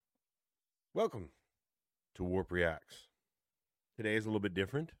Welcome to WARRP Reacts. Today is a little bit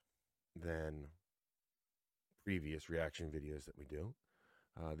different than previous reaction videos that we do.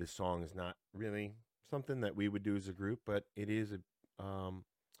 This song is not really something that we would do as a group, but it is a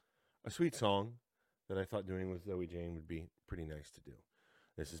sweet song that I thought doing with Zoe Jane would be pretty nice to do.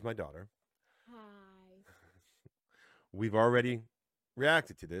 This is my daughter. Hi. We've already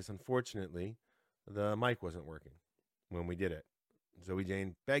reacted to this. Unfortunately, the mic wasn't working when we did it. Zoe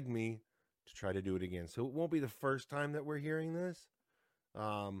Jane begged me to try to do it again. So it won't be the first time that we're hearing this,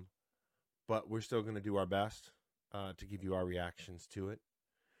 but we're still going to do our best to give you our reactions to it.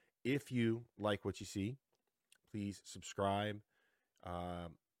 If you like what you see, please subscribe,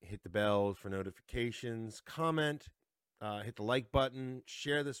 hit the bells for notifications, comment, hit the like button,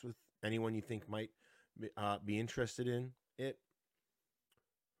 share this with anyone you think might be interested in it.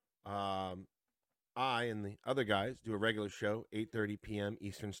 I and the other guys do a regular show, 8:30 p.m.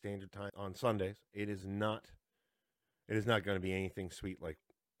 Eastern Standard Time on Sundays. It is not going to be anything sweet like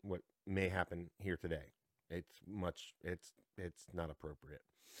what may happen here today. It's not appropriate.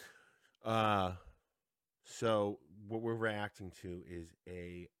 So what we're reacting to is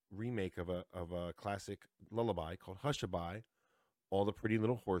a remake of a classic lullaby called Hushabye, All the Pretty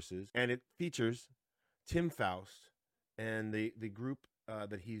Little Horses, and it features Tim Foust, and the group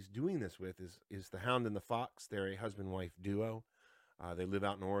that he's doing this with is the Hound and the Fox. They're a husband-wife duo. They live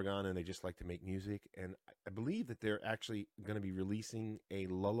out in Oregon, and they just like to make music. And I believe that they're actually going to be releasing a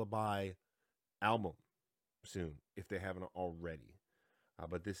lullaby album soon, if they haven't already.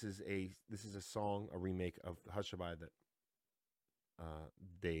 But this is a song, a remake of Hushabye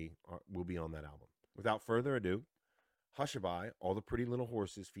that will be on that album. Without further ado, Hushabye, All the Pretty Little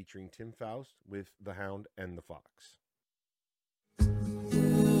Horses, featuring Tim Foust with the Hound and the Fox.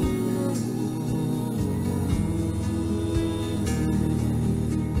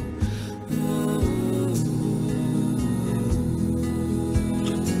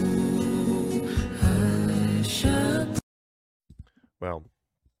 Well,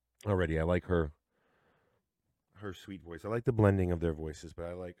 already I like her sweet voice. I like the blending of their voices, but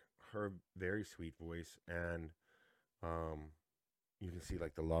I like her very sweet voice, and you can see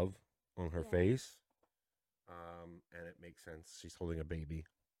like the love on her face, and it makes sense. She's holding a baby,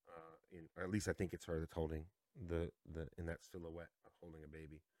 or at least I think it's her that's holding the in that silhouette of holding a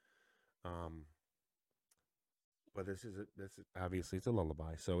baby. But this is obviously it's a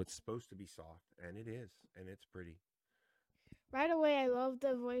lullaby, so it's supposed to be soft, and it is, and it's pretty. Right away, I love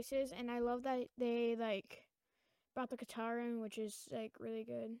the voices, and I love that they brought the guitar in, which is really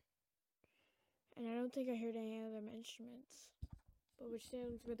good. And I don't think I heard any other instruments, but which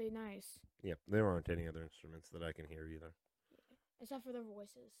sounds really nice. Yep, there aren't any other instruments that I can hear either. Yeah, except for their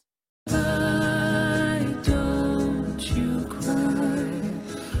voices. Why don't you cry?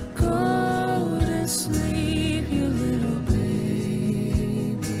 Go to sleep, you little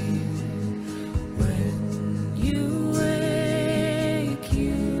baby. When you wake,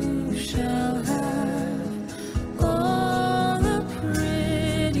 you shall have all the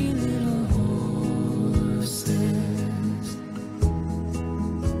pretty little horses.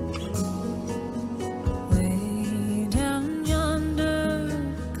 Way down yonder,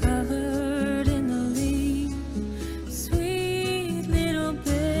 covered in the leaves, sweet little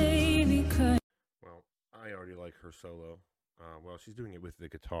baby cry. Well, I already like her solo. Well, she's doing it with the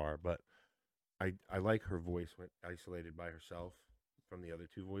guitar, but I like her voice when isolated by herself from the other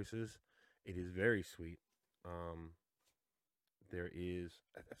two voices. It is very sweet.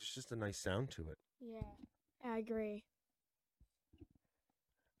 It's just a nice sound to it. Yeah, I agree.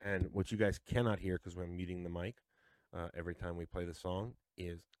 And what you guys cannot hear, because we're muting the mic every time we play the song,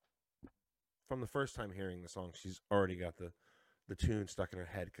 is from the first time hearing the song, she's already got the tune stuck in her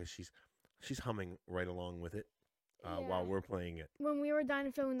head, because she's humming right along with it while we're playing it. When we were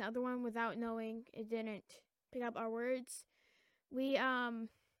done filming the other one without knowing it didn't pick up our words, I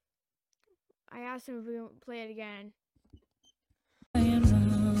asked him if we would play it again.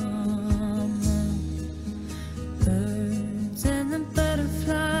 Birds and the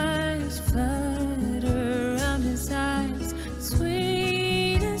butterflies flutter around his eyes.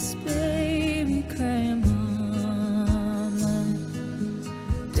 Sweetest baby crying mama.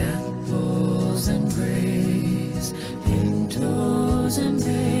 Dapples and grays, pintos and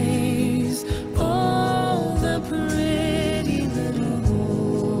bays, all the pretty little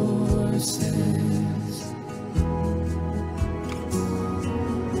horses.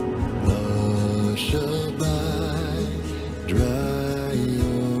 Dry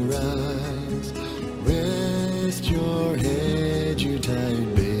your eyes, rest your head, you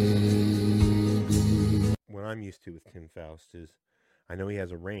tired baby. What I'm used to with Tim Foust is I know he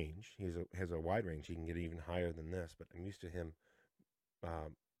has a range. Has a wide range. He can get even higher than this, but I'm used to him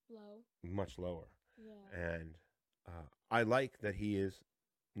Low. much lower. Yeah. And I like that he is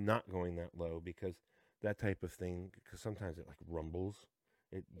not going that low because that type of thing, because sometimes it like rumbles.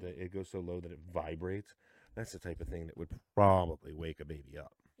 It goes so low that it vibrates. That's the type of thing that would probably wake a baby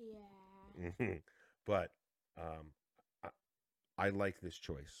up. Yeah. But I like this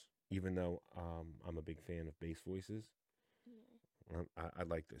choice, even though I'm a big fan of bass voices. I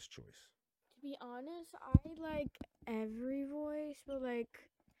like this choice. To be honest, I like every voice, but like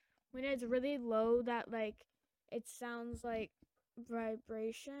when it's really low, that like it sounds like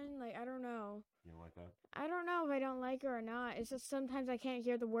vibration. Like I don't know. You don't like that? I don't know if I don't like it or not. It's just sometimes I can't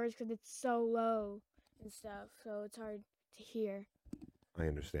hear the words because it's so low and stuff, so it's hard to hear. I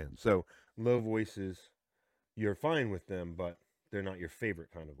understand. So low voices, you're fine with them, but they're not your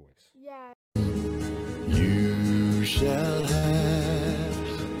favorite kind of voice. Yeah. You shall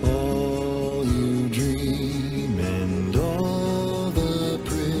have all you dream and all the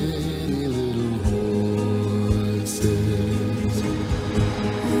pretty little horses.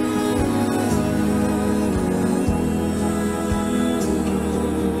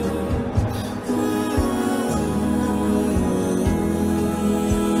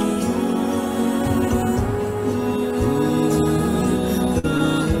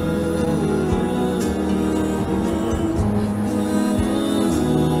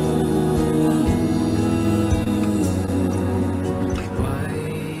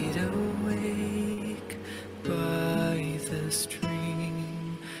 Wide awake by the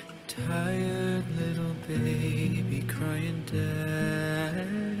stream, tired little baby crying daddy.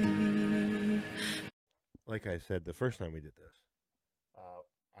 Like I said the first time we did this,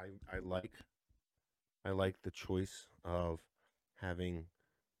 I like the choice of having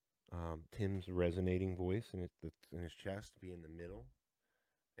Tim's resonating voice in his chest be in the middle,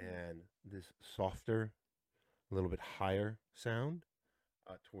 and this softer, a little bit higher sound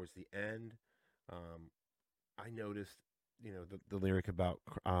towards the end. I noticed, the lyric about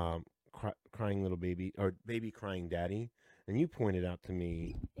crying little baby or baby crying daddy, and you pointed out to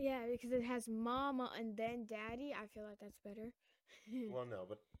me. Yeah, because it has mama and then daddy. I feel like that's better. Well, no,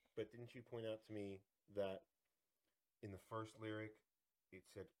 but didn't you point out to me that in the first lyric it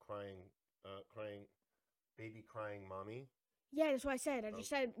said crying, baby crying mommy? Yeah, that's what I said. I Oh. just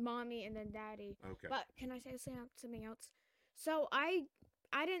said mommy and then daddy. Okay. But can I say something else? So I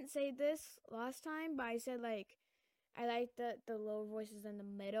didn't say this last time, but I said like I like the low voices in the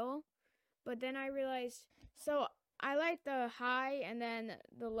middle. But then I realized so I like the high and then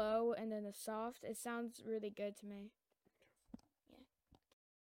the low and then the soft. It sounds really good to me.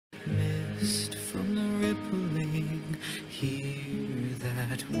 Mist from the rippling, hear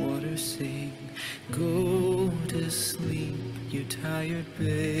that water sing. Go to sleep, you tired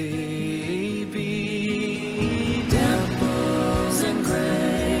baby. Dapples and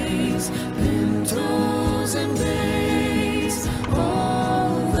grays, pintos and bays,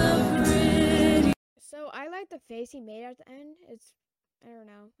 all the pretty. So I like the face he made at the end. It's I don't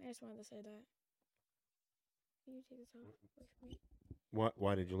know. I just wanted to say that. Can you take this off with me?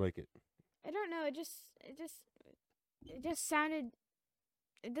 Why did you like it? I don't know. It just sounded.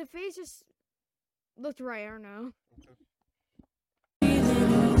 The face just looked right. I don't know.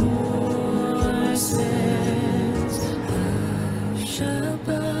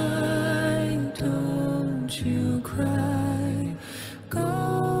 Shabbat, don't you cry.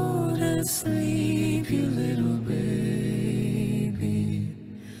 Go to sleep, you little baby.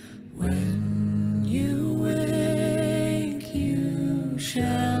 When you wake, you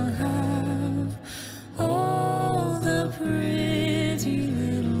shall have all the pretty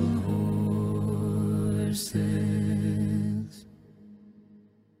little horses.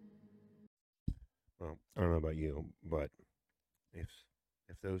 Well, I don't know about you, but if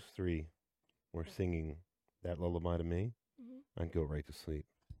those three were singing that lullaby to me, I'd go right to sleep.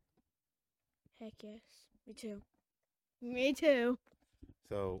 Heck yes. Me too. Me too.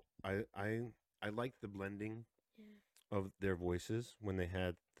 So I like the blending Yeah. of their voices when they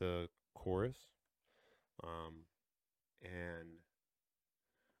had the chorus, and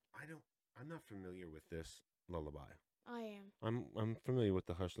I'm not familiar with this lullaby. I am. I'm familiar with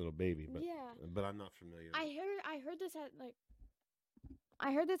the Hush Little Baby, but Yeah. but I'm not familiar. I heard this at like.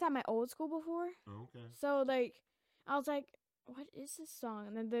 I heard this at my old school before. Oh, okay. So like, I was like, "What is this song?"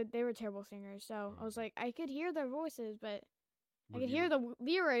 And then they were terrible singers. So I was like, I could hear their voices, but I could hear the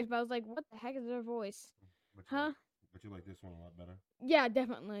lyrics. But I was like, "What the heck is their voice?" Huh? But you like this one a lot better. Yeah,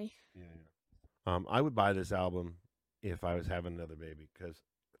 definitely. Yeah. I would buy this album if I was having another baby because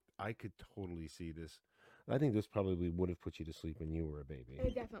I could totally see this. I think this probably would have put you to sleep when you were a baby.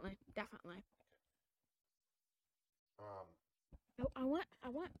 Definitely. Um, Oh, I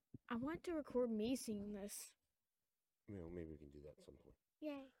want to record me singing this. maybe we can do that at some point.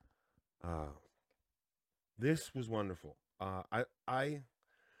 Yay. This was wonderful.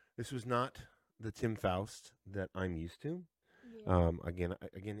 This was not the Tim Foust that I'm used to. Yeah. Again,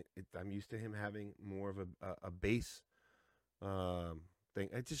 I'm used to him having more of a bass thing.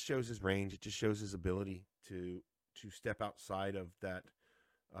 It just shows his range. It just shows his ability to step outside of that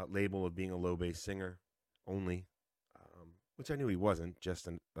label of being a low bass singer only, which I knew he wasn't, just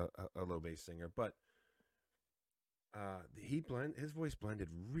a low bass singer. But his voice blended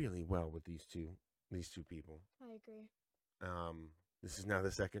really well with these two people. I agree. This is now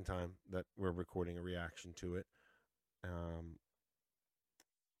the second time that we're recording a reaction to it.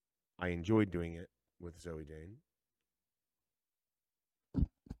 I enjoyed doing it with Zoe Dane.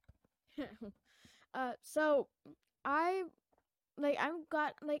 So I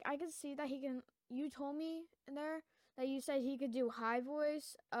can see that he can. You told me in there that you said he could do high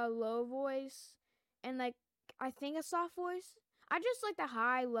voice, a low voice, and I think a soft voice. I just like the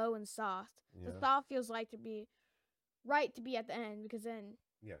high, low, and soft. Yeah. The soft feels like to be right to be at the end because then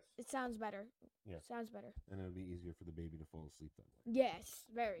Yes. it sounds better. Yeah. Sounds better. And it would be easier for the baby to fall asleep that way. Yes,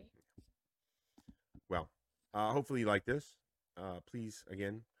 very. Well, hopefully you like this. Please,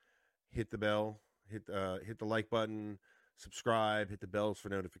 again, hit the bell, hit the like button, subscribe, hit the bells for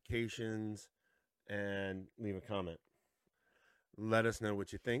notifications, and leave a comment. Let us know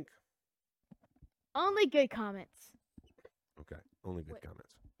what you think. Only good comments. Okay, only good Wait.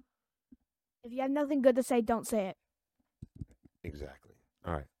 comments. If you have nothing good to say, don't say it. Exactly.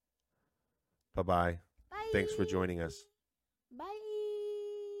 All right. Bye-bye. Bye. Thanks for joining us.